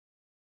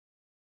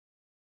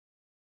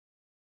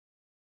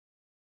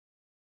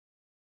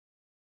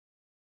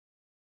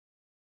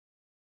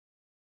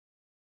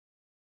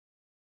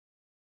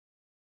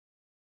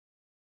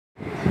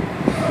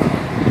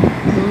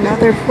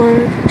Another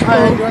Border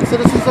Patrol. U.S.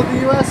 citizens of the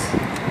U.S.?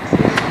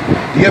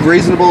 Do you have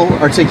reasonable,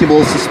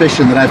 articulable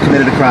suspicion that I've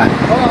committed a crime?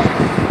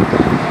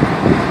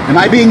 Am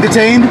I being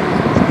detained?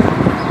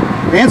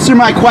 Answer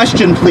my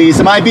question, please.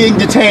 Am I being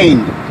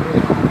detained?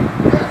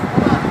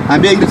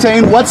 I'm being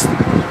detained. What's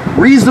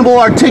reasonable,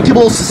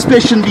 articulable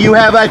suspicion do you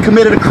have I've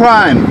committed a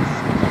crime?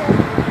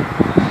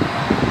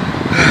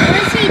 What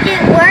is he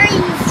doing?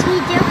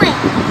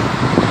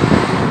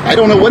 I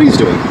don't know what he's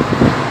doing.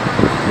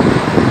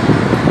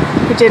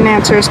 He didn't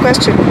answer his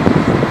question.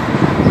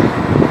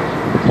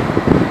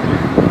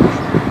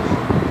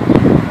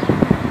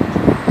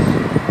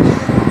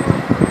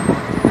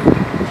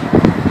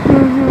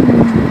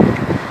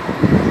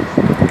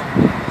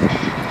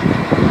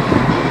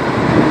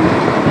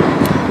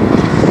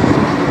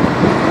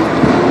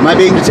 Am I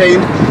being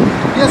detained?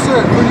 Yes, sir.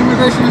 For an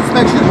immigration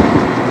inspection.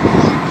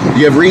 Do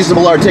you have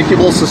reasonable,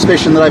 articulable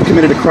suspicion that I've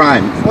committed a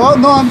crime? Well,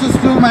 no, I'm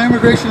just doing my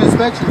immigration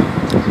inspection.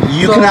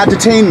 You cannot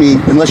detain me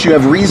unless you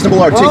have reasonable,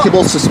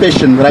 articulable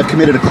suspicion that I've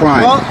committed a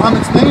crime. Well, I'm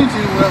explaining to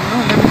you what I'm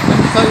doing. Let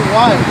me tell you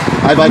why.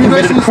 Have I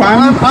committed a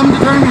crime? I'm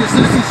determining your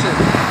citizenship.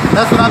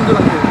 That's what I'm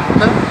doing here.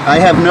 Okay?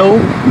 I have no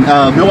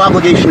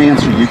obligation to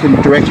answer. You can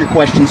direct your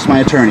questions to my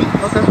attorney.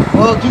 Okay.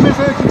 Well, do me a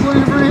favor. Can you put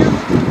it right here?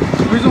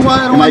 The reason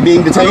why I don't. Am I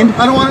being detained?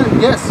 I don't want to.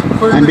 Yes.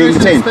 For I'm being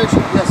detained.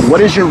 Inspection. Yes. What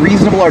is your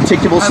reasonable,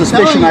 articulable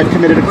suspicion I've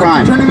committed a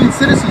crime? You're determining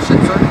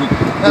citizenship, sir.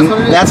 That's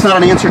what it is. That's not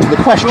an answer to the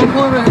question. Don't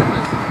pull it right here,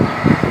 please.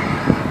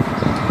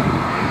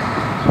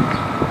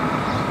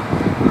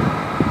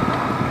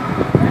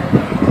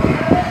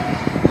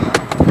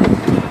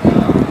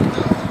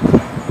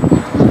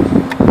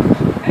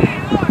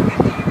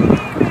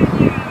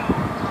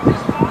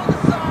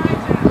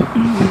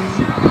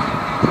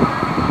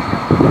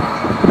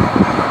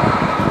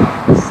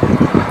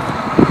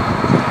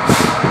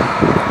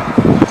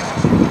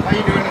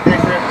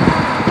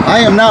 I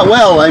am not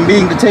well. I'm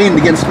being detained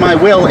against my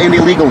will and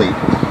illegally.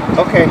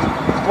 Okay.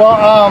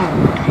 Well,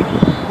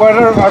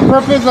 our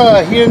purpose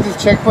here in this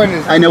checkpoint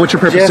is. I know what your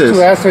purpose just is.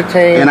 To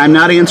ascertain. And I'm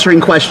not answering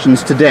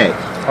questions today.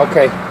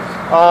 Okay.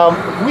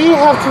 We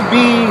have to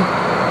be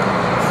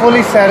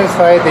fully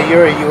satisfied that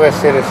you're a U.S.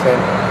 citizen.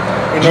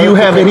 Do you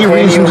have any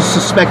reason to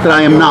suspect that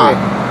I am not?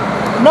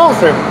 No,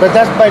 sir. But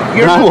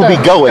you're not. I will be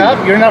going.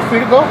 You're not free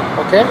to go.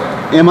 Okay.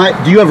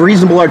 Do you have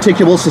reasonable,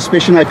 articulable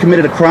suspicion I've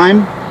committed a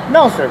crime?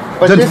 No, sir.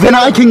 But then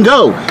I can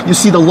go. You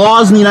see, the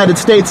laws in the United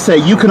States say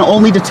you can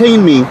only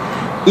detain me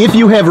if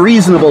you have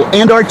reasonable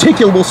and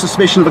articulable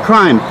suspicion of a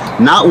crime.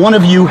 Not one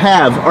of you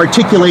have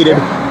articulated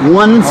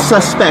one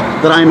suspect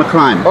that I am a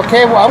crime.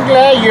 Okay, well, I'm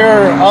glad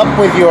you're up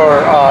with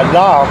your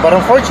law, but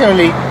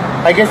unfortunately,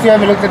 I guess you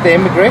haven't looked at the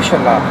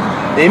immigration law.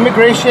 The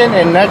Immigration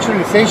and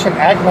Naturalization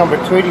Act number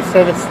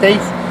 287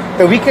 states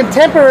that we can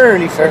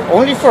temporarily, sir,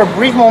 only for a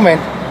brief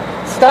moment,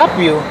 stop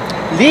you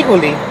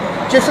legally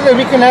just so that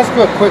we can ask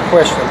you a quick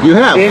question. You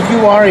have. If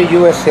you are a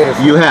U.S.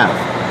 citizen. You have.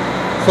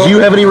 So, do you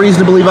have any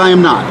reason to believe I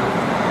am not?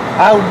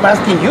 I'm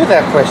asking you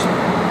that question.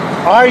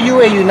 Are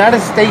you a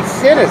United States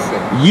citizen?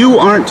 You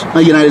aren't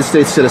a United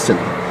States citizen.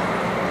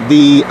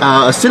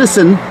 A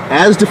citizen,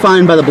 as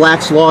defined by the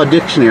Black's Law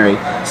Dictionary,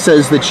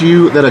 says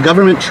that a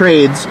government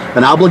trades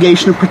an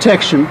obligation of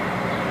protection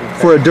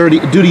for a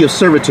duty of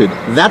servitude.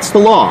 That's the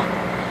law.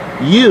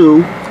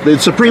 The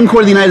Supreme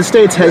Court of the United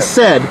States has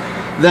said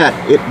that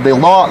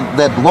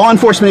law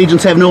enforcement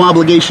agents have no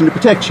obligation to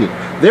protect you.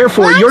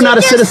 Therefore, you're not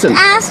a citizen.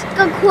 Ask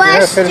a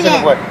question.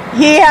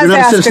 He has You're not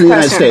a asked citizen of the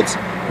United States.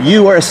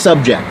 You are a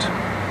subject.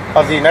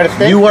 Of the United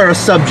States? You are a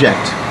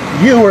subject.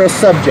 You are a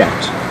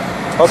subject.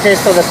 Okay,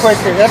 so the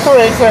question, that's all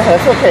right, sir,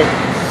 that's okay.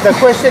 The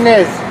question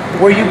is,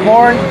 were you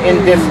born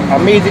in this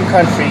amazing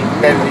country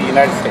that is the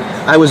United States?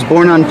 I was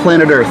born on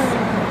planet Earth.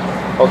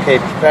 Okay,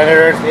 planet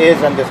Earth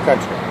is on this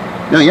country.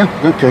 No, yeah,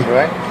 okay.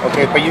 Right?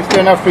 Okay, but you're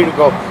still not free to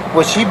go.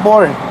 Was she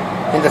born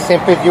in the same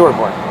place you were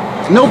born?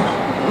 Nope.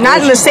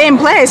 Not in the same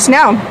place,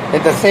 no.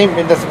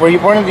 Were you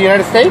born in the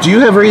United States? Do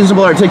you have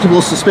reasonable,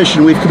 articulable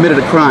suspicion we've committed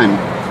a crime?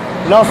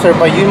 No, sir,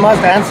 but you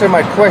must answer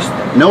my question.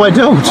 No, I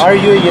don't. Are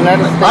you a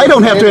United States I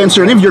don't have to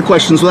answer any of your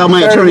questions without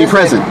my attorney listen,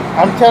 present.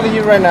 I'm telling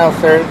you right now,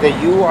 sir,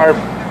 that you are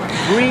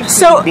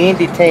briefly being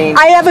detained.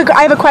 I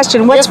have a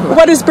question.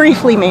 What does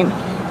briefly mean?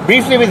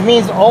 Briefly, it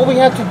means all we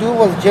had to do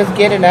was just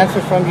get an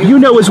answer from you. You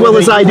know as well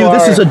as I do,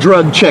 this is a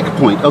drug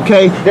checkpoint,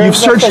 okay? You've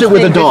searched it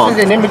with a dog. This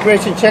is an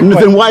immigration checkpoint.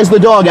 Then why is the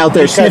dog out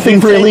there sniffing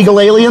for illegal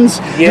aliens?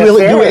 Yes,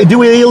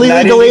 do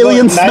illegal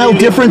aliens smell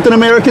different than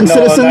American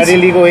citizens? No, not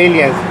illegal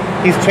aliens.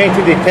 He's trained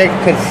to detect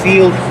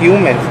concealed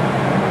humans.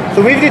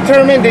 So we've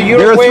determined that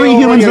you're way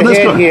over your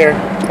head here,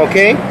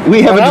 okay?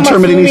 We haven't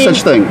determined any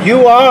such thing.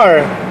 You are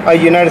a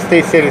United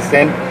States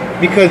citizen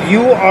because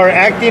you are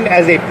acting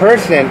as a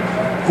person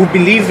who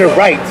believes their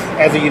rights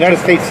as a United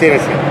States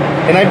citizen.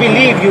 And I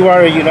believe you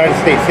are a United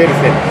States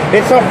citizen.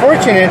 It's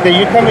unfortunate that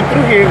you're coming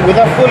through here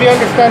without fully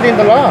understanding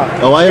the law.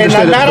 Oh, I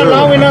understand. And not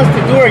allowing us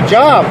to do our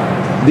job.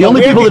 The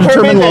only people that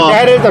determine law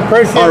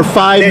are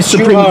 5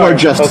 Supreme Court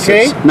justices.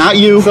 Okay? Not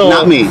you,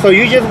 not me. So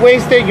you just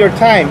wasted your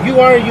time. You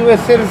are a U.S.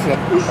 citizen,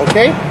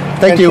 okay?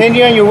 Thank you.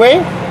 Continue on your way.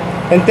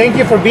 And thank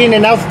you for being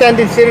an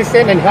outstanding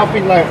citizen and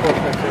helping law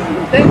enforcement.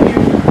 Thank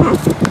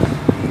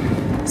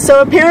you.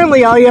 So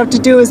apparently all you have to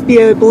do is be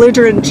a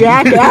belligerent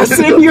jackass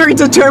and you're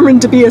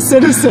determined to be a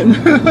citizen.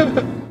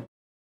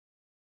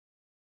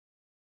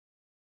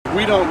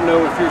 We don't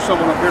know if you're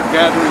someone up here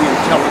gathering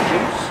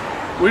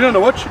intelligence. We don't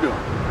know what you're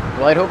doing.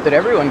 Well, I'd hope that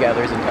everyone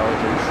gathers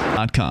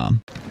intelligence.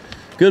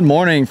 Good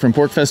morning from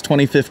PorcFest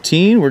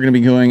 2015. We're going to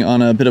be going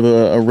on a bit of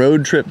a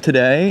road trip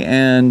today,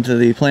 and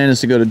the plan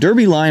is to go to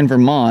Derby Line,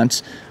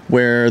 Vermont,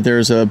 where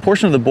there's a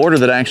portion of the border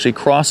that actually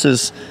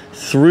crosses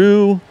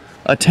through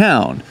a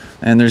town.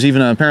 And there's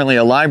even apparently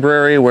a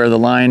library where the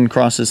line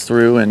crosses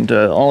through, and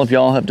all of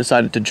y'all have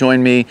decided to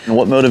join me.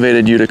 What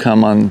motivated you to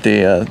come on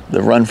the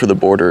run for the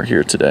border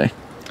here today?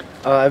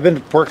 I've been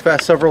to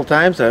PorcFest several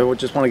times. I would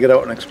just want to get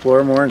out and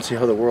explore more and see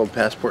how the world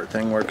passport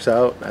thing works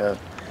out.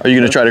 Are you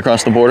going to try to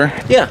cross the border?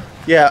 Yeah.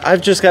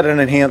 I've just got an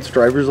enhanced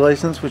driver's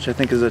license, which I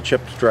think is a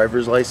chipped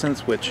driver's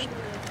license, which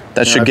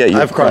that should get you.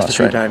 I've crossed a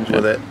few right? times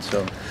with it.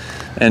 So.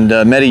 And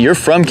Mehdi, you're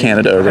from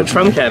Canada originally. I'm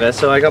from Canada,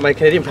 so I got my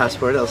Canadian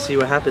passport. I'll see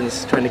what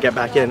happens trying to get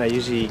back in. I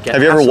usually get.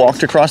 Have you ever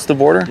walked across the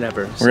border?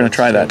 Never. We're going to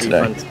try that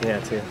today. Yeah,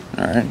 too.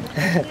 All right.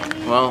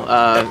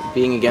 Well,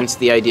 being against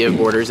the idea of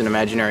borders and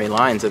imaginary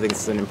lines, I think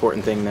it's an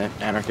important thing that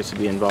anarchists would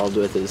be involved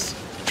with, is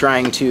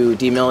trying to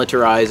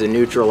demilitarize and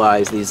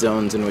neutralize these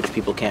zones in which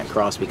people can't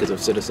cross because of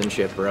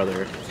citizenship or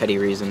other petty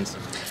reasons.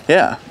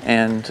 Yeah,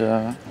 and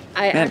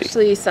I Mandy.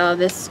 actually saw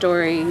this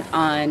story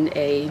on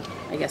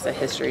I guess a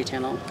History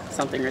Channel,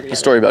 something or the other. A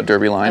story about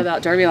Derby Line?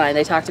 About Derby Line.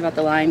 They talked about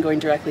the line going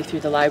directly through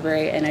the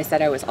library, and I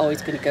said I was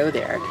always going to go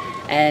there.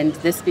 And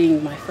this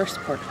being my first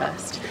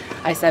PorcFest,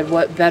 I said,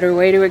 what better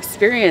way to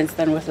experience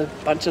than with a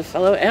bunch of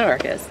fellow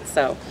anarchists?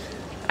 So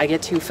I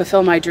get to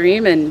fulfill my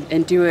dream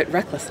and do it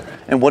recklessly.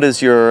 And what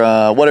is your,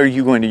 what are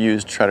you going to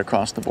use to try to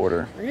cross the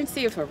border? We're going to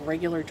see if a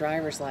regular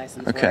driver's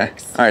license Okay.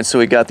 works. All right, so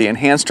we got the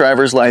enhanced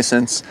driver's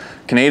license,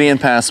 Canadian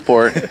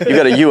passport. You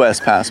got a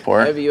U.S.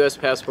 passport. I have a U.S.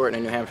 passport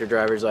and a New Hampshire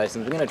driver's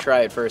license. I'm going to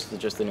try it first with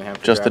just the New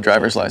Hampshire Just the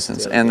driver's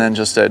license. And then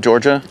just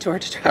Georgia?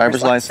 Georgia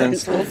driver's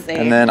license. We'll see.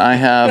 And then I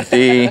have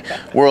the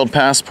world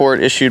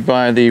passport issued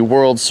by the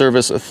World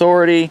Service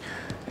Authority.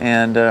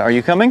 And are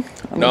you coming?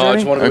 No, I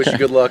just want to wish you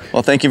good luck.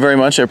 Well, thank you very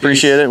much. I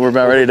appreciate it. We're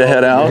about ready to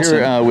head out.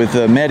 Here with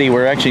Mehdi,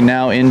 we're actually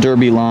now in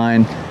Derby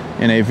Line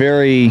in a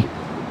very,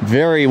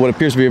 what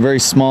appears to be a very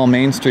small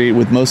main street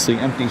with mostly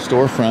empty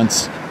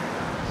storefronts.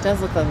 It does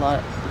look like a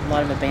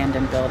lot of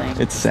abandoned buildings.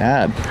 It's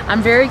sad.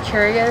 I'm very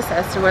curious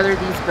as to whether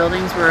these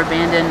buildings were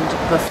abandoned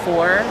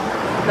before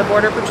the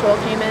Border Patrol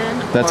came in.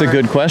 That's a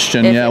good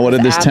question. Yeah, what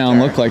did this town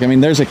look like? I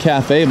mean, there's a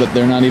cafe, but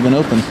they're not even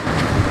open.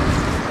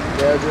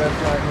 Yeah, the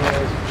restaurant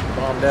here is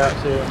bombed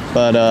out too.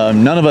 But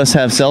none of us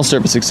have cell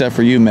service except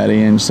for you,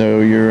 Mehdi, and so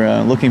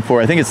you're looking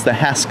for, I think it's the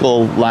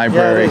Haskell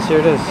Library. Yeah, here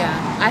it is.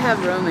 Yeah, I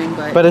have roaming,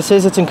 but it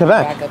says it's in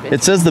Quebec.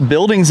 It says the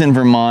building's in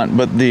Vermont,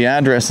 but the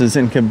address is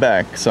in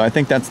Quebec, so I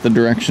think that's the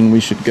direction we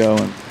should go.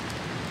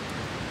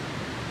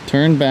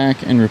 Turn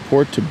back and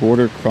report to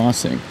border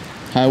crossing.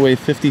 Highway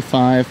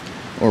 55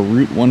 or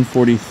Route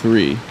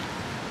 143.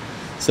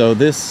 So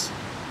these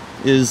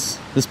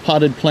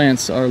potted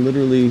plants are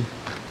literally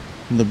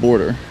the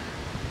border,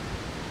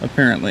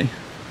 apparently.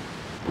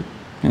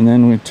 And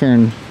then we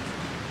turning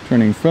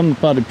from the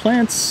potted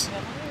plants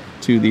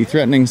to the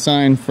threatening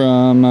sign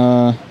from,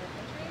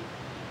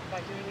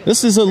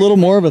 this is a little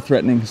more of a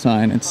threatening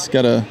sign. It's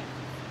got a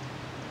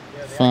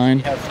fine.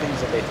 You have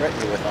things that they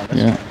threaten you with on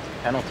this one.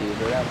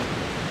 Penalties or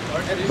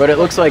whatever. But it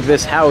looks like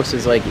this house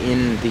is like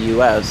in the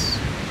U.S.,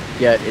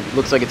 yet it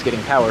looks like it's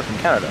getting power from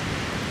Canada.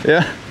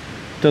 Yeah,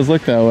 it does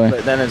look that way.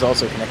 But then it's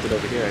also connected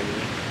over here, I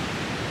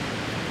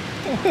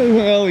believe.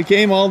 Well, we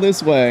came all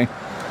this way,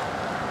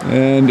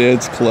 and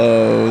it's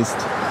closed.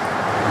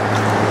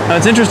 Now,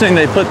 it's interesting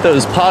they put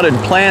those potted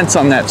plants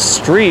on that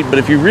street, but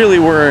if you really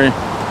were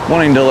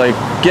wanting to like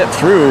get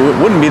through, it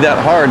wouldn't be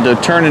that hard to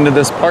turn into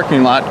this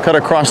parking lot, cut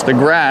across the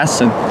grass,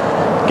 and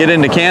get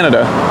into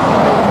Canada.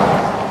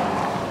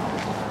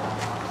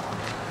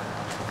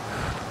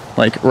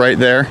 Like right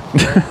there.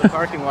 The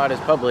parking lot is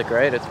public,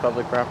 right? It's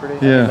public property.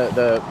 Yeah. I mean,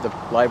 the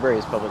library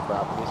is public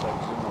property, so I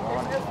presume the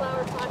lawn. There's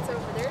flower pots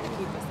over there to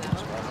keep us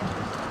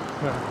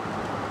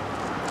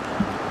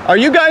out. Are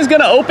you guys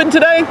gonna open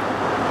today?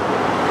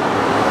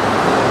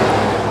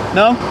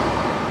 No?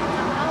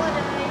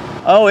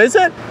 Holiday. Oh, is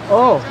it?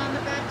 Oh. John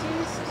the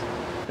Baptist.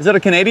 Is it a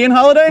Canadian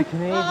holiday?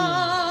 Canadian.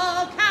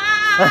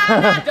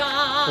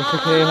 It's a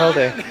Canadian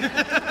holiday.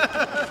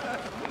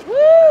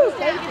 Woo!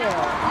 Thank you.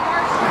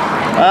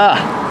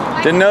 Ah.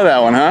 Didn't know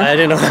that one, huh? I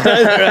didn't know that.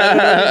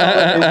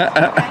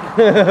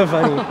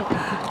 Funny.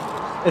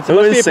 It's Who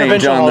is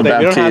St. John the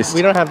Baptist?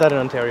 We don't have that in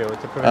Ontario.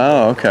 It's a provincial.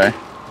 Oh, okay.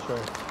 Sure.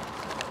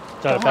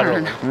 It's not a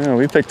federal. Yeah,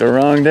 we picked the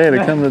wrong day to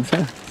come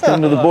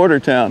to the border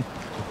town.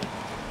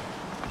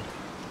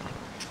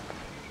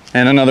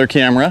 And another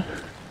camera.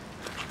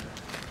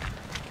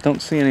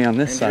 Don't see any on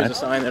this side. There's a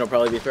sign that'll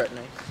probably be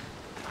threatening.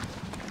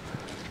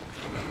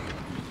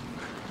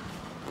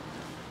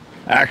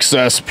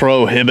 Access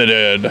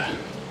prohibited.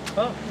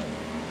 Oh.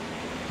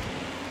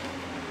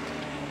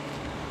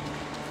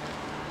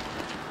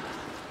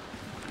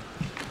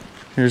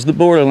 Here's the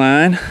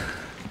borderline.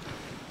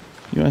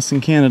 US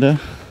and Canada.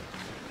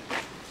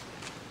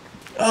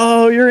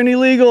 Oh, you're an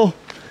illegal.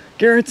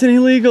 Garrett's an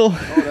illegal.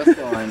 Oh, that's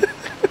the line.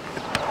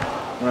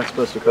 We're not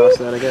supposed to cross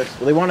that, I guess.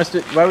 Well, they want us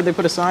to. Why would they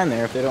put a sign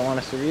there if they don't want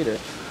us to read it?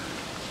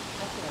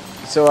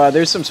 So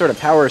there's some sort of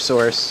power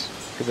source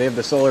because they have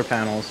the solar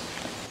panels.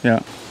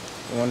 Yeah.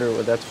 I wonder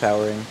what that's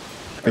powering.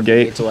 The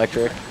gate. It's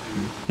electric.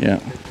 Yeah.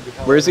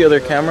 Where's the other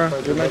camera?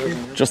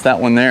 Just that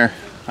one there.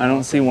 I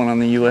don't see one on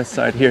the US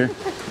side here.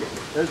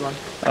 There's one.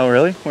 Oh,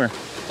 really? Where?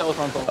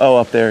 Telephone pole. Oh,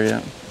 up there,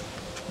 yeah.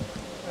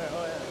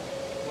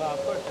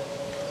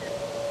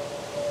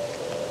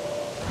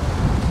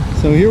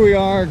 So here we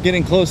are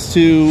getting close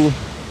to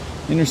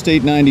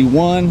Interstate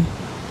 91.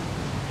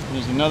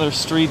 There's another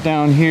street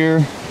down here,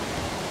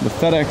 the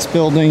FedEx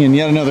building, and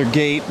yet another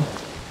gate.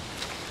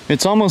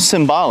 It's almost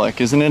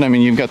symbolic, isn't it? I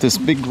mean, you've got this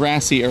big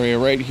grassy area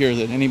right here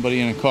that anybody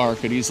in a car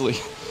could easily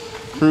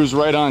cruise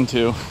right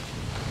onto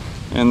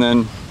and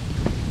then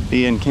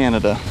be in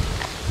Canada.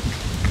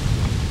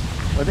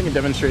 Well, I think it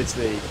demonstrates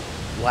the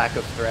lack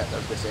of threat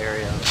of this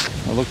area.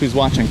 Oh, look who's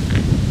watching.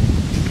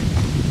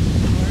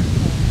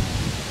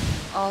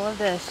 All of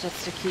this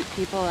just to keep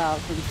people out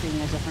from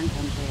seeing a different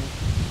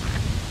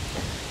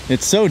country.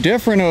 It's so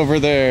different over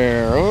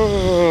there.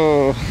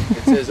 Oh.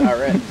 It says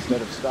arrête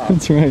instead of stop.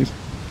 That's right.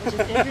 Which is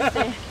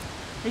interesting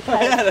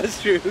because Yeah,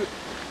 that's true.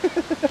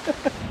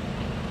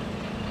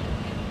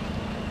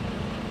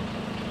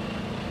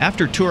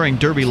 After touring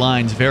Derby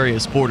Line's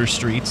various border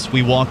streets,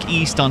 we walk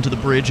east onto the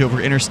bridge over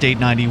Interstate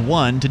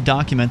 91 to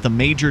document the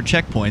major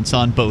checkpoints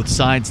on both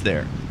sides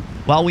there.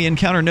 While we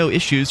encounter no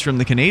issues from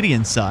the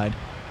Canadian side,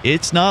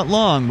 it's not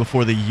long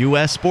before the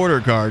U.S. border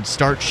guards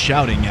start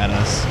shouting at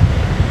us.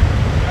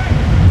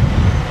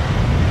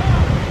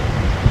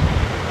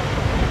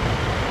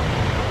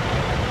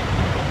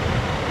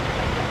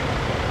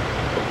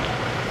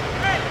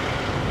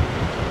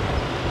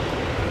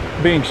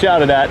 Being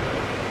shouted at.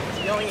 Is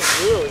he yelling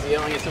at you or is he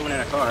yelling at someone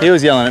in a car? He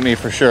was yelling at me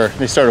for sure.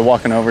 They started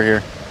walking over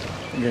here.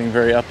 I'm getting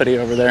very uppity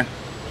over there.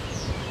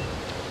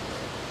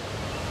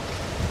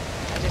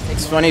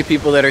 It's funny,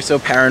 people that are so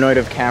paranoid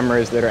of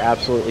cameras that are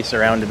absolutely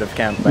surrounded by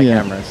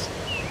cameras.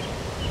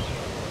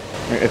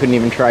 I couldn't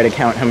even try to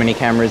count how many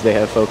cameras they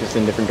have focused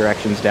in different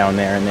directions down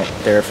there, and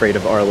they're afraid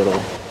of our little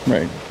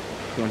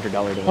 $200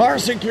 device. Our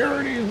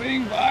security is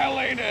being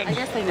violated. I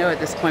guess they know at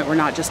this point we're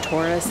not just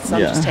tourists.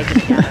 I'm just taking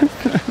a cab.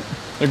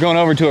 They're going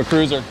over to a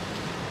cruiser.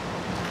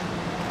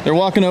 They're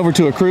walking over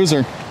to a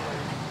cruiser.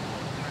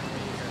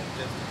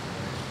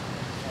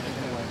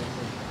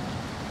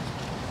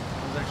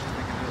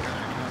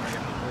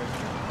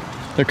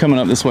 They're coming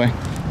up this way.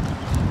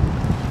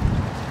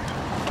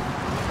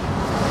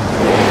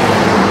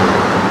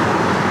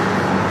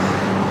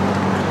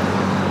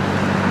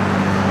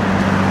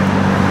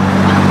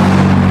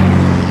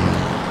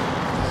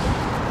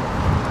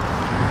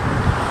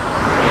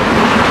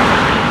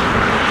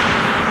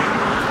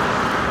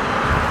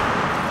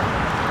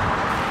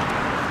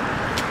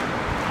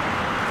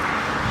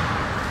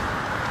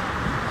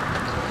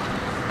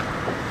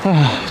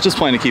 Just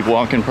plan to keep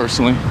walking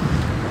personally.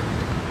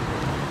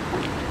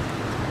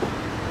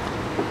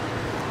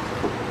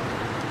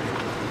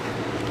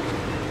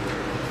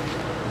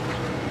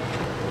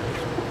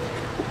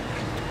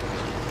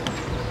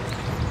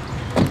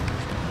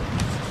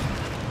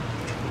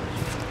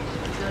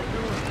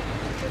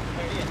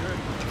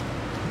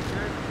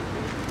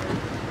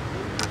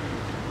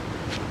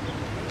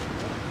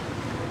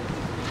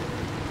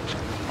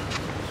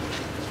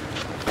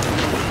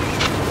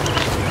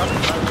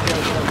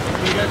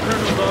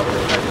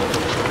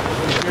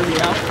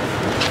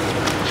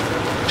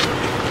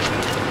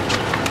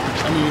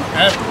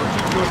 Afterwards, you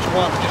can do what you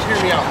want. Just hear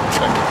me out for a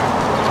second.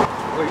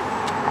 Wait.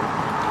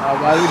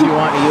 Why would you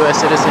want a U.S.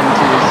 citizen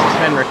to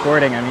suspend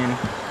recording? I mean,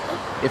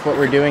 if what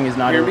we're doing is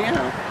not... Hear me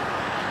out.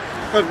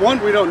 Because one,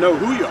 we don't know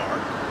who you are.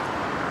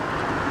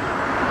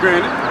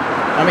 Granted.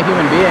 I'm a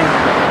human being.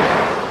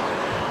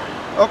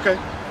 Okay.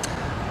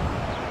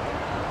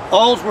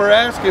 All we're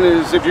asking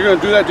is, if you're going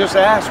to do that, just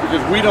ask,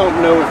 because we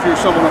don't know if you're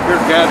someone up here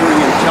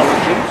gathering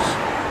intelligence.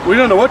 We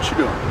don't know what you're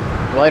doing.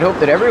 Well, I'd hope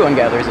that everyone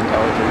gathers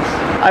intelligence.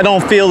 I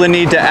don't feel the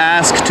need to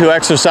ask to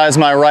exercise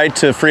my right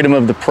to freedom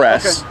of the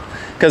press.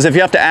 Because if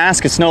you have to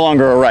ask, it's no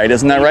longer a right.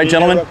 Isn't that right,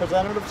 gentlemen?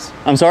 Representatives?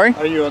 I'm sorry?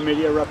 Are you a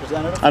media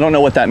representative? I don't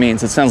know what that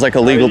means. It sounds like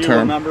a legal term. Are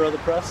you a member of the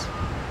press?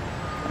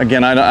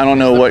 Again, I don't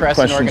know what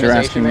questions you're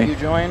asking me. You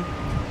join?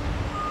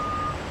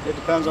 It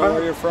depends on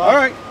where you're from. All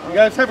right. You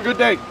guys have a good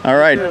day. All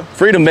right.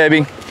 Freedom,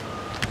 baby.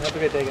 Have a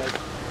good day, guys.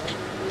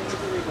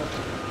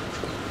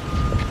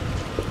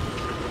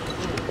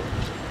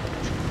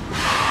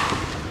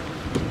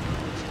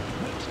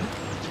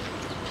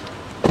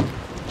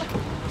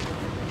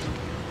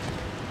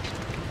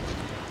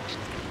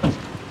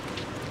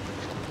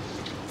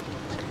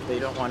 They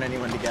don't want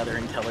anyone to gather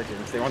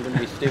intelligence. They want them to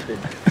be stupid.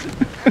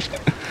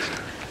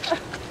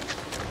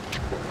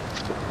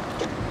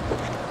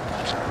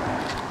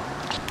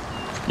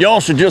 Y'all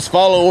should just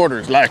follow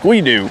orders like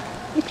we do.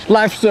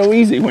 Life's so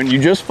easy when you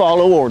just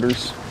follow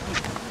orders.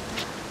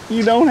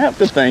 You don't have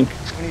to think.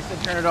 When he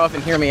said turn it off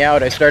and hear me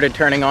out, I started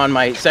turning on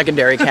my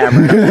secondary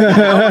camera.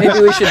 Maybe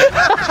we should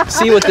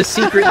see what the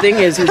secret thing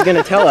is he's going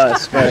to tell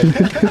us, but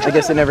I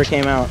guess it never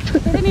came out.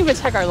 They didn't even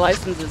check our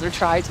licenses or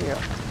try to.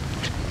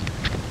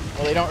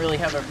 Well, they don't really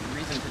have a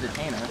reason to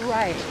detain us.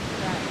 Right.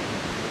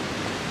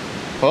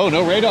 Oh,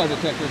 no radar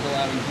detectors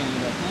allowed in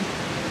Canada,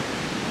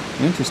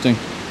 huh? Interesting.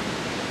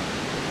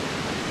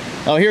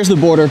 Oh, here's the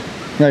border,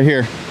 right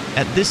here.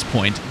 At this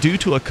point, due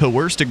to a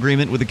coerced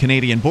agreement with the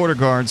Canadian border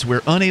guards,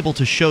 we're unable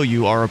to show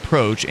you our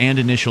approach and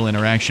initial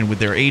interaction with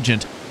their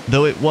agent,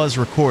 though it was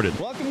recorded.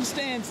 Welcome to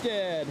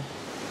Stanstead.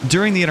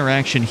 During the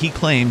interaction, he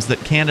claims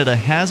that Canada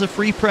has a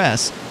free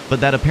press, but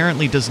that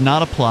apparently does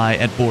not apply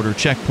at border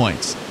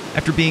checkpoints.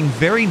 After being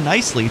very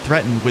nicely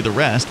threatened with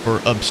arrest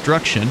for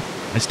obstruction,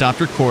 I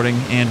stopped recording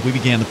and we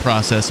began the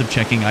process of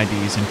checking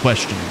IDs and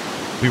questioning.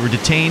 We were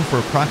detained for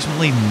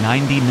approximately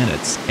 90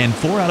 minutes, and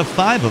 4 out of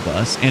 5 of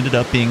us ended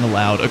up being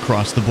allowed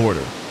across the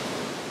border.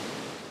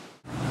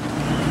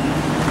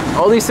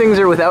 All these things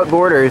are without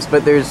borders,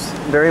 but there's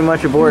very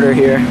much a border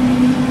here.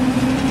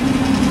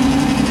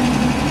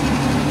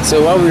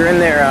 So while we were in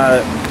there,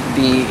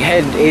 the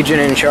head agent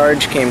in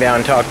charge came down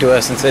and talked to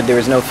us and said there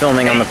was no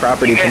filming on the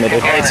property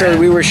permitted. And so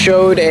we were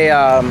showed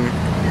a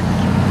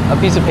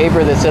piece of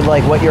paper that said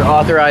like what you're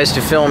authorized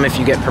to film if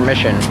you get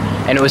permission.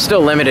 And it was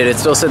still limited. It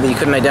still said that you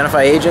couldn't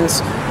identify agents,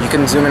 you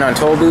couldn't zoom in on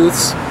toll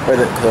booths, or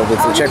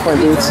the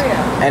checkpoint booths,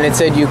 and it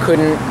said you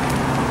couldn't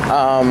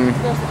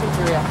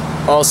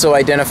also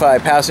identify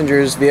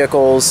passengers,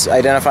 vehicles,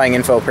 identifying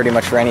info pretty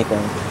much for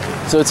anything.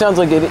 So it sounds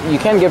like you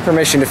can get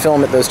permission to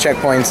film at those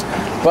checkpoints,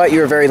 but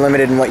you're very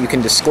limited in what you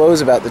can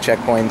disclose about the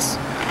checkpoints.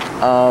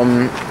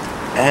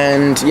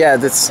 And yeah,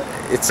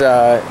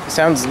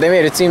 they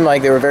made it seem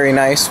like they were very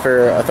nice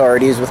for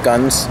authorities with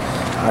guns.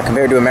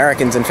 Compared to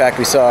Americans, in fact,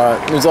 there's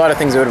a lot of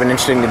things that would have been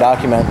interesting to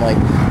document, like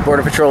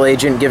Border Patrol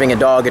agent giving a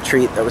dog a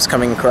treat that was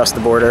coming across the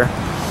border.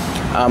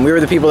 We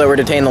were the people that were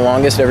detained the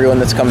longest. Everyone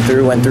that's come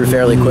through went through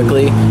fairly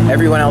quickly.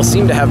 Everyone else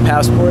seemed to have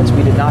passports.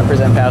 We did not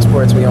present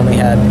passports. We only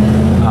had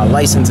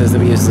licenses that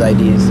we used as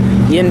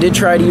IDs. Ian did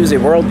try to use a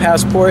world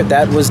passport.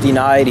 That was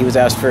denied. He was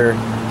asked for,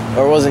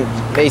 or wasn't,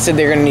 they said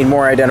they were going to need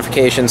more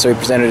identification, so he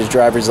presented his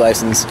driver's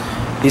license.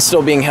 He's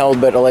still being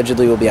held, but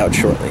allegedly will be out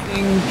shortly.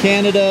 In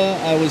Canada,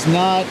 I was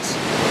not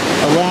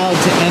allowed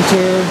to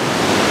enter.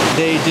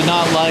 They did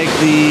not like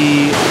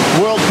the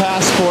world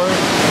passport.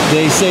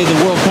 They say the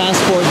world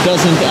passport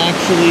doesn't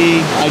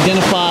actually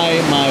identify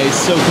my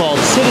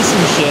so-called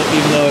citizenship,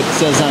 even though it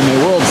says I'm a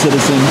world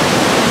citizen.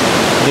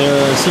 There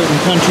are certain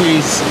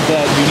countries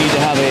that you need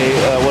to have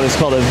what is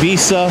called a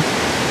visa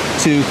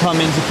to come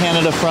into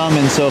Canada from,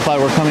 and so if I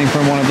were coming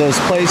from one of those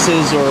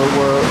places or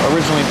were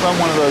originally from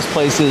one of those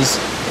places,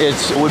 it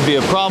would be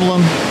a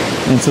problem,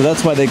 and so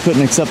that's why they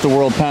couldn't accept the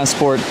world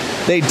passport.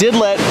 They did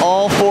let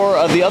all 4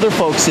 of the other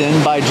folks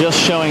in by just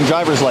showing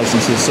driver's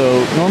licenses,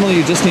 so normally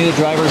you just need a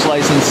driver's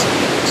license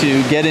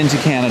to get into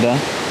Canada.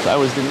 I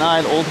was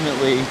denied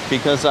ultimately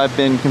because I've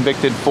been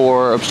convicted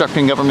for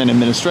obstructing government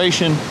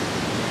administration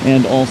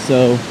and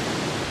also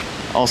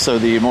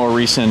the more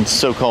recent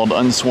so-called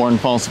unsworn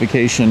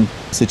falsification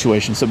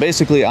situation. So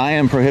basically I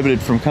am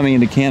prohibited from coming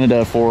into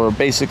Canada for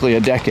basically a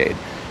decade.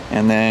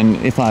 And then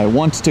if I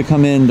want to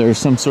come in, there's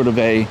some sort of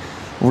a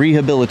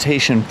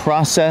rehabilitation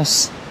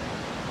process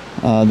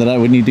that I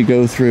would need to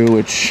go through,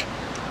 which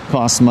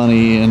costs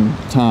money and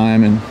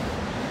time and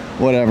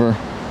whatever.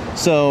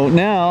 So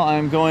now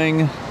I'm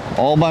going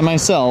all by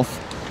myself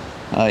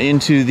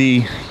into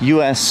the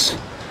US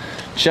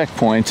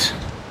checkpoint.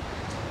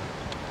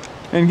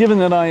 And given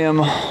that I am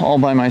all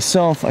by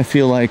myself, I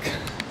feel like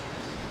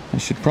I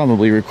should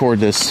probably record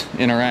this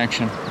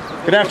interaction.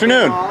 Good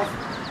afternoon.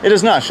 It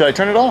is not. Should I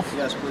turn it off?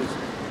 Yes, please.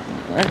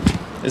 All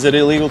right. Is it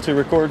illegal to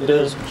record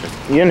this?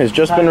 Ian has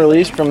just been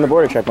released from the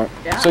border checkpoint.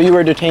 Yeah. So you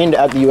were detained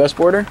at the U.S.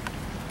 border?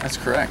 That's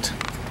correct.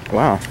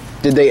 Wow.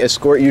 Did they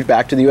escort you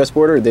back to the U.S.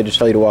 border, or did they just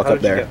tell you to walk up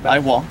there? I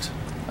walked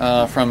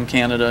from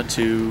Canada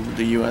to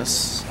the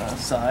U.S.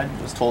 Side.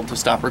 Was told to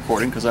stop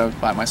recording because I was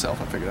by myself.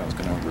 I figured I was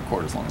going to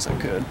record as long as I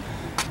could.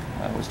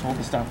 I was told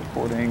to stop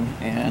recording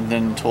and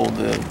then told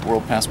the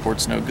world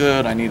passport's no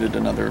good. I needed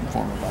another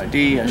form of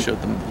ID. I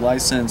showed them the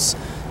license.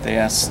 They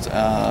asked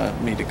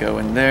me to go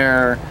in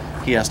there.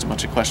 He asked a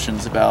bunch of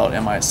questions about,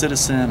 am I a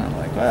citizen? I'm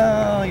like,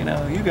 well, you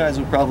know, you guys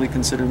would probably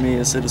consider me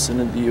a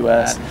citizen of the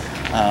U.S.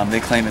 They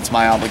claim it's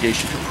my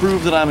obligation to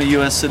prove that I'm a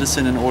U.S.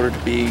 citizen in order to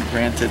be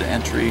granted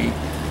entry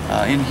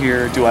in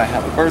here. Do I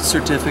have a birth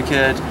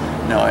certificate?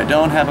 No, I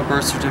don't have a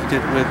birth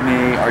certificate with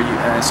me.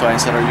 So I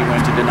said, are you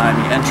going to deny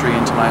me entry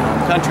into my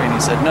home country? And he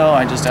said, no,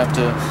 I just have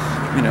to,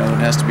 you know, it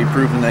has to be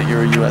proven that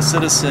you're a U.S.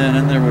 citizen.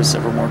 And there were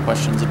several more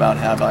questions about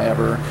have I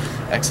ever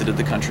exited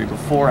the country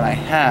before, and I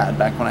had,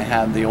 back when I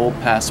had the old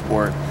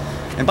passport.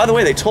 And by the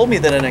way, they told me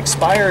that an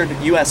expired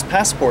U.S.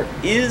 passport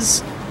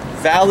is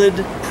valid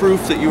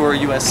proof that you are a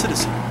U.S.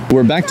 citizen.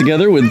 We're back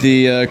together with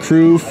the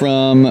crew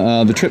from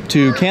the trip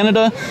to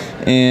Canada,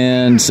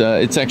 and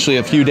it's actually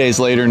a few days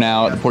later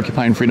now at the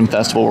Porcupine Freedom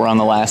Festival. We're on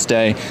the last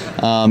day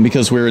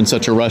because we were in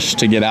such a rush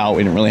to get out.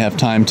 We didn't really have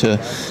time to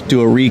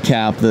do a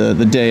recap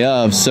the day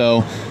of.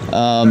 So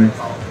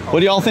what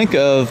do y'all think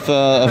of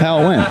how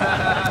it went?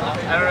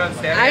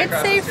 I'd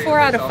say 4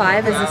 out of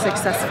 5 is a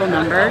successful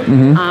number.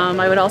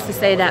 I would also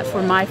say that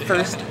for my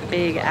first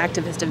big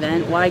activist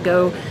event, why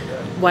go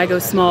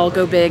small,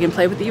 go big, and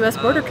play with the U.S.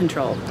 border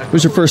control? It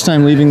was your first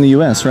time leaving the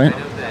U.S., right?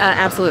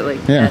 Absolutely,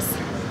 yeah. Yes.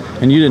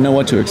 And you didn't know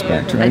what to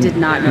expect, right? I did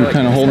not know You what were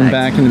kind to of holding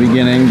expect. back in the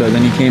beginning, but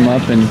then you came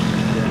up and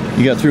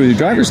you got through with your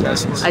driver's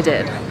license. I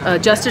did.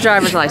 Just a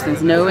driver's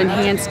license, no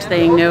enhanced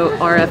thing, no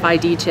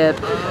RFID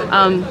chip.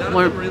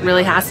 Weren't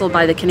really hassled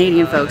by the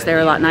Canadian folks. They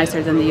were a lot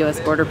nicer than the U.S.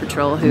 Border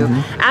Patrol, who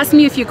asked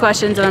me a few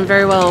questions, and I'm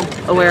very well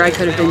aware I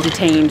could have been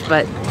detained,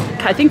 but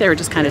I think they were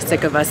just kind of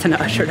sick of us and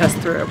ushered us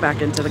through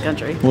back into the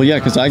country. Well, yeah,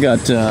 because I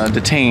got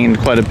detained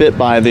quite a bit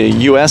by the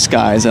U.S.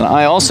 guys, and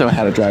I also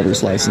had a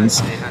driver's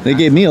license. They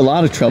gave me a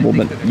lot of trouble,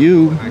 but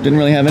you didn't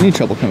really have any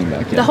trouble coming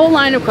back yet. The whole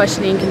line of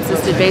questioning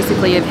consisted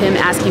basically of him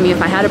asking me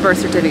if I had a birth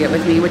certificate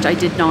with me, which I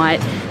did not.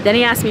 Then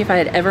he asked me if I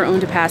had ever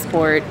owned a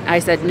passport. I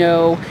said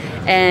no.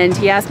 And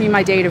he asked me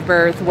my date of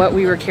birth, what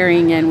we were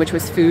carrying in, which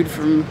was food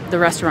from the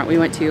restaurant we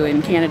went to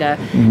in Canada.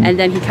 And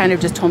then he kind of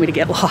just told me to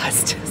get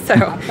lost. So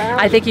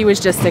I think he was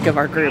just sick of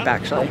our group,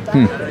 actually.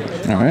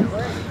 All right.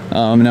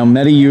 Now,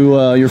 Mehdi,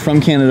 you're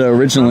from Canada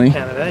originally.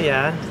 From Canada,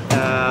 yeah.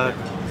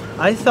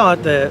 I thought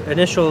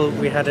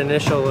we had an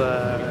initial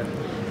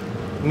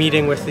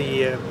meeting with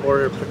the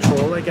Border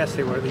Patrol, I guess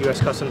they were, the U.S.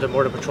 Customs and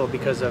Border Patrol,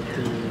 because of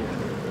the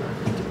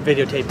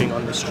videotaping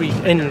on the street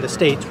and in the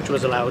States, which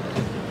was allowed.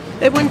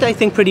 It went, I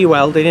think, pretty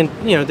well. They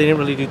didn't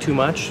really do too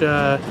much.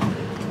 The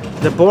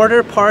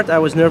border part, I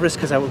was nervous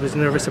because I was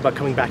nervous about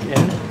coming back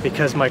in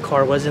because my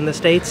car was in the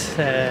States,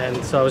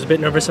 and so I was a bit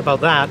nervous about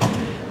that.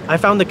 I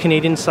found the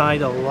Canadian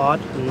side a lot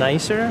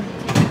nicer.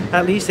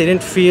 At least they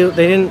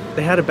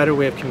had a better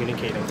way of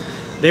communicating.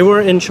 They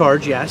were in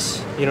charge,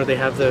 yes. They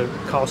have the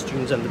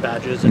costumes and the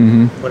badges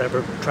and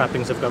whatever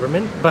trappings of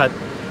government, but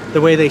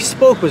the way they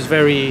spoke was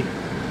very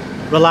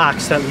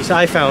relaxed, at least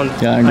I found.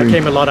 Yeah, I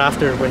came a lot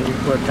after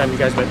what time you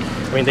guys went.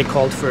 I mean, they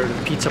called for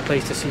the pizza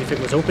place to see if it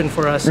was open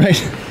for us.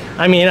 Right.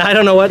 I mean, I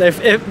don't know what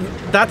if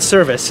that's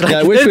service. Like, Yeah,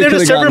 I wish we they're could the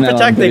have serve gotten and that on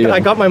protect. video. I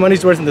got my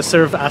money's worth in the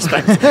serve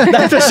aspect.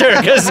 That's for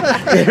sure, because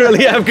they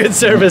really have good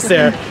service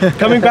there.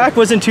 Coming back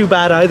wasn't too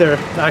bad either.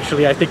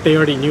 Actually, I think they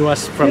already knew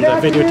us from the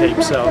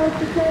videotape. So,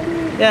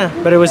 yeah,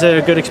 but it was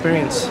a good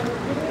experience.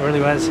 It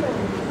really was.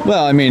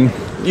 Well, I mean,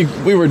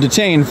 we were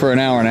detained for an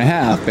hour and a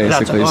half,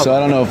 basically, so I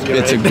don't know if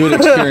it's a good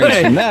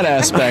experience from that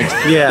aspect.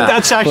 Yeah,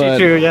 that's actually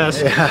true,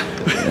 yes.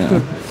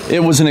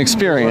 It was an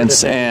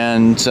experience,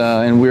 and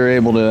we were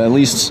able to at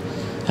least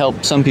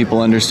help some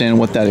people understand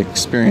what that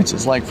experience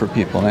is like for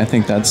people, and I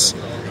think that's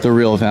the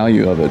real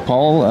value of it.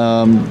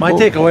 Paul? My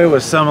takeaway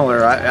was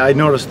similar. I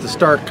noticed the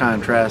stark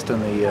contrast in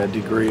the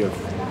degree of,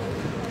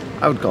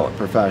 I would call it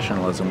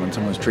professionalism, when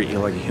someone's treating you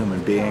like a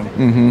human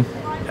being.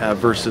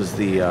 Versus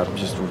the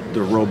just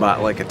the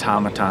robot-like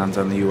automatons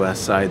on the U.S.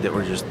 side that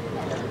were just,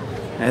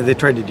 and they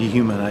tried to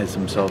dehumanize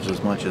themselves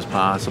as much as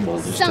possible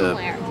just to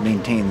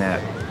maintain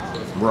that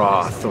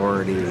raw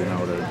authority,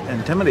 to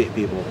intimidate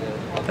people.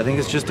 I think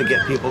it's just to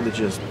get people to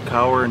just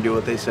cower and do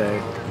what they say.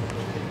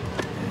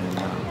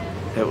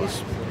 And it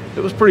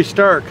was pretty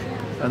stark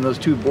on those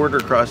two border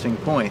crossing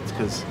points,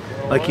 because,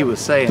 like he was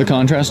saying, The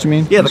contrast, you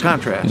mean? Yeah, the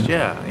contrast.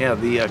 Yeah.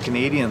 The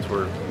Canadians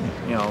were,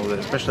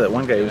 especially that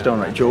one guy who was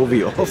downright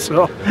jovial.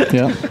 So,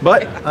 yeah.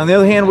 But on the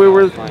other hand, we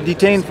were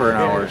detained for an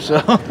hour.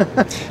 So,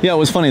 yeah, it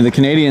was funny. The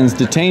Canadians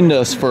detained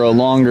us for a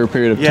longer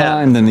period of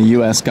time than the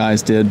U.S.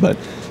 guys did, but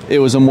it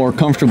was a more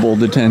comfortable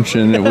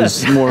detention. It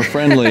was more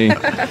friendly.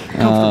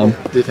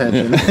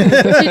 Detention.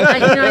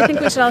 I think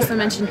we should also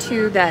mention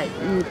too that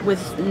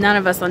with none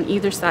of us on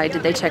either side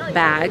did they check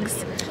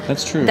bags.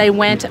 That's true. They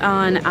went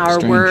on our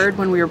word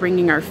when we were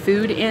bringing our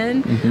food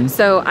in.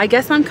 So I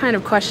guess I'm kind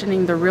of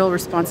questioning the real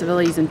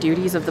responsibilities and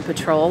duties of the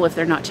patrol if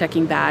they're not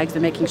checking bags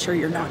and making sure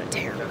you're not a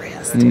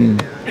terrorist.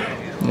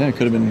 Yeah, it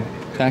could have been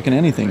packing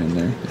anything in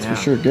there. That's for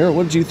sure. Garrett,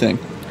 what did you think?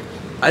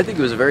 I think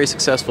it was a very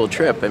successful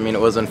trip. I mean, it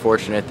was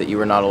unfortunate that you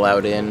were not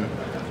allowed in.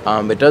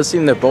 It does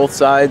seem that both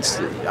sides,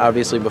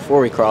 obviously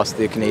before we crossed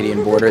the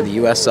Canadian border, the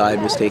U.S.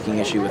 side was taking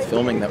issue with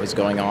filming that was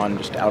going on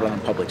just out on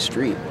a public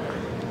street.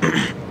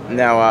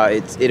 Now,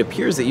 it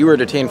appears that you were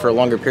detained for a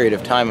longer period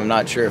of time. I'm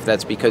not sure if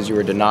that's because you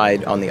were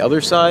denied on the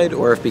other side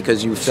or if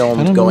because you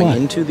filmed going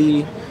into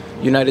the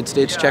United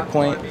States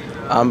checkpoint.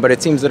 But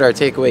it seems that our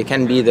takeaway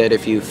can be that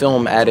if you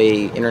film at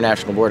a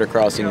international border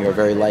crossing, you are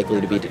very likely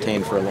to be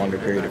detained for a longer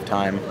period of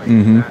time.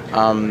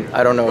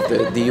 I don't know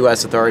if the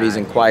U.S. authorities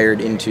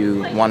inquired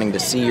into wanting to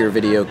see your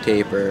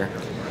videotape or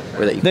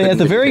that you They, at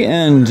the very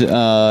end,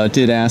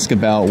 did ask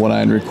about what I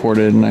had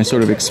recorded, and I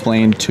sort of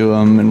explained to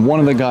him, and one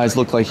of the guys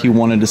looked like he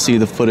wanted to see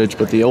the footage,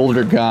 but the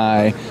older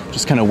guy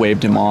just kind of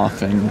waved him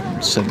off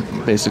and said,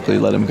 basically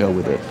let him go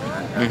with it.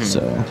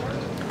 So...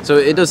 So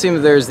it does seem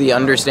that there's the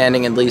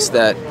understanding, at least,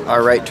 that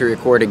our right to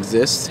record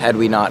exists. Had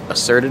we not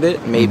asserted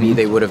it, maybe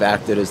they would have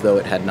acted as though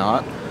it had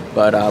not.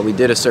 But we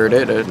did assert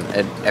it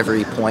at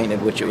every point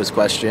at which it was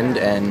questioned,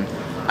 and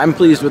I'm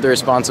pleased with the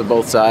response of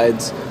both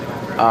sides.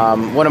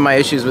 One of my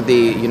issues with the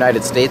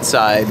United States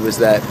side was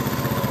that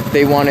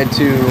they wanted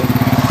to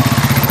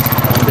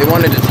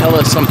tell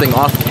us something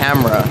off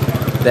camera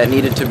that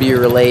needed to be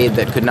relayed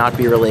that could not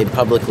be relayed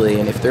publicly,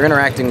 and if they're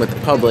interacting with the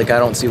public, I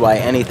don't see why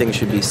anything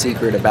should be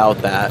secret about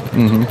that.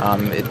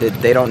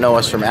 They don't know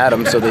us from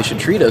Adam, so they should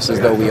treat us as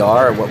though we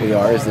are what we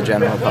are as the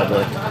general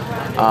public.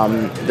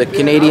 The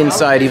Canadian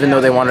side, even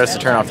though they wanted us to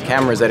turn off the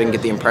cameras, I didn't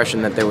get the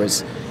impression that there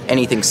was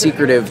anything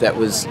secretive that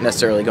was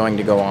necessarily going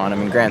to go on. I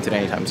mean, granted,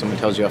 anytime someone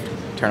tells you you have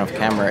to turn off the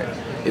camera,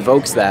 it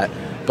evokes that.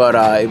 But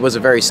it was a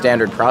very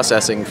standard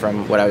processing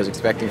from what I was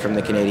expecting from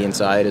the Canadian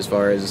side, as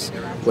far as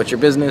what's your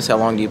business, how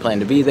long do you plan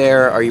to be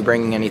there, are you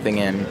bringing anything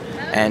in?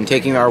 And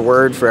taking our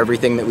word for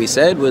everything that we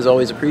said was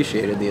always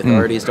appreciated. The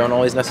authorities don't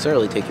always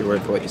necessarily take your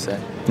word for what you say.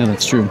 Yeah,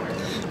 that's true.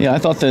 Yeah, I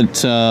thought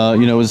that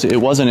it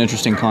was an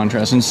interesting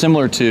contrast, and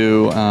similar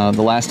to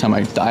the last time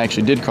I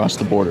actually did cross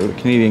the border. The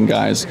Canadian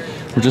guys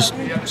were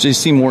they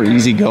seem more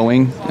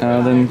easygoing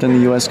than the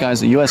U.S.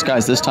 guys. The U.S.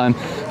 guys this time,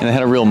 they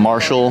had a real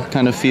martial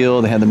kind of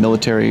feel. They had the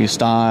military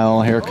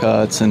style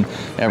haircuts and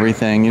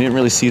everything. You didn't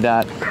really see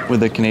that with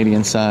the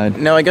Canadian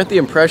side. No, I got the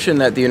impression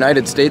that the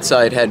United States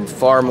side had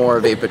far more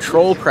of a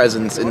patrol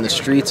presence in the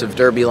streets of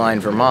Derby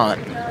Line,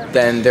 Vermont,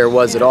 than there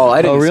was at all.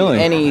 I didn't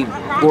see any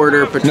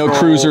border patrol. No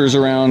cruisers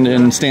around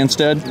in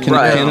Stanstead,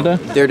 Canada?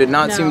 There did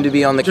not seem to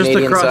be on the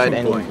Canadian side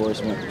any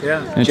enforcement.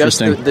 Yeah. Just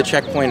the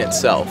checkpoint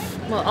itself.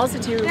 Well, also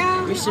too,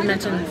 we should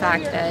mention the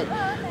fact that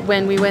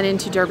when we went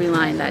into Derby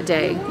Line that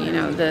day,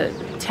 the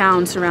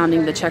town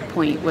surrounding the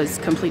checkpoint was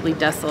completely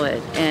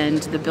desolate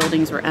and the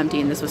buildings were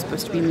empty, and this was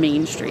supposed to be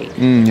Main Street.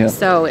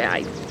 So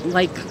I,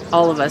 like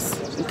all of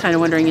us, kind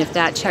of wondering if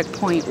that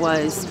checkpoint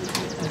was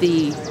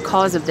the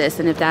cause of this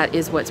and if that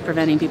is what's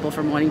preventing people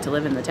from wanting to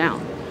live in the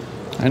town.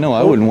 I know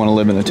I wouldn't want to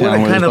live in a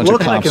town where there's a bunch of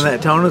cops. What it kind of looked like in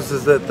that town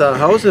is that the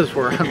houses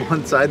were on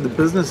one side, the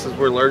businesses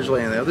were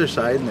largely on the other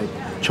side, and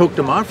they choked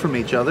them off from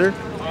each other.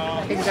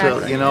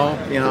 Exactly. So,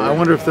 I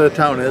wonder if the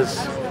town is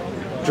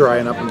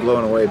drying up and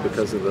blowing away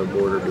because of the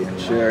border being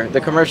Sure.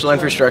 The commercial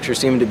infrastructure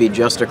seemed to be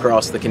just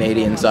across the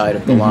Canadian side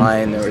of the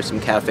line. There were some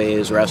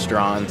cafes,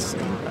 restaurants,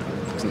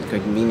 and some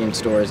convenience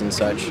stores and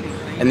such.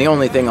 And the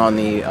only thing on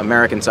the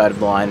American side of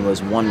the line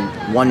was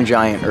one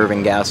giant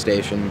Irving gas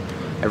station.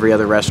 Every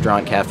other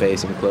restaurant, cafe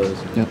seemed closed.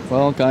 Yeah.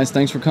 Well, guys,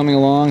 thanks for coming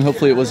along.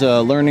 Hopefully it was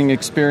a learning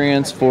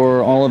experience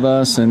for all of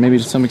us, and maybe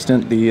to some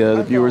extent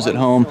the viewers at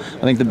home. I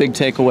think the big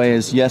takeaway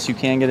is, yes, you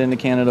can get into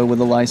Canada with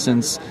a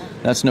license.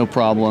 That's no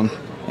problem.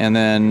 And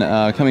then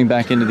coming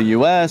back into the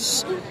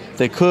U.S.,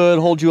 they could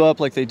hold you up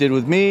like they did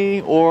with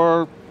me,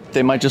 or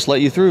they might just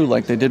let you through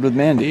like they did with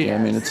Mandy. I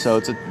mean, it's a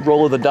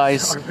roll of the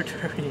dice.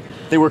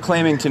 They were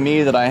claiming to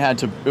me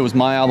that it was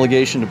my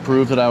obligation to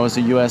prove that I was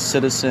a U.S.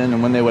 citizen,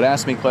 and when they would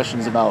ask me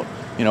questions about,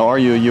 are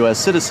you a U.S.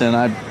 citizen,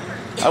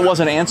 I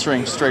wasn't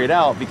answering straight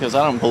out because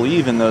I don't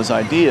believe in those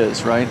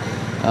ideas, right?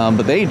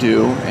 But they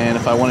do, and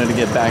if I wanted to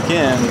get back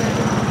in,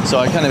 so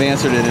I kind of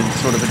answered it in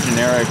sort of a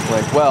generic,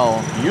 like,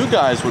 well, you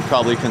guys would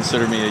probably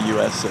consider me a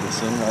U.S.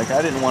 citizen. Like,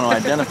 I didn't want to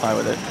identify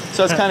with it.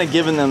 So I was kind of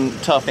giving them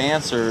tough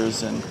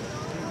answers, and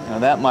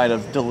that might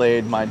have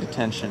delayed my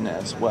detention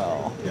as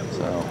well.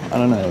 So I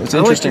don't know. It's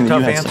interesting. I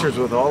like tough answers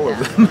with all of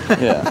them.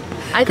 Yeah.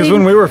 Because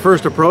when we were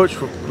first approached,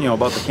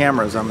 about the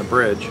cameras on the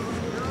bridge,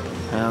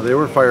 they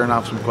were firing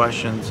off some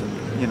questions, and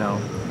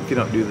if you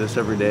don't do this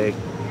every day,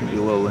 you'd be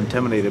a little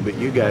intimidated. But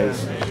you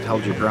guys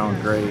held your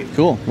ground great.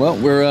 Cool. Well,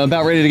 we're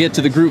about ready to get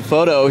to the group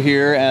photo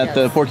here at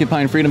the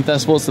Porcupine Freedom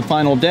Festival. It's the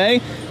final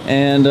day,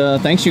 and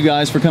thanks you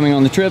guys for coming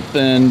on the trip,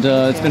 and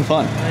it's been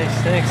fun.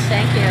 Nice, thanks.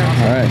 Thank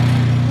you. All right.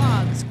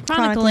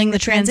 Chronicling the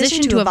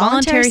transition to a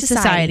voluntary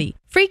society.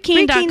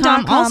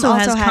 FreeKeene.com also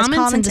has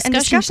comments and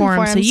discussion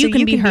forums so you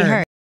can be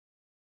heard.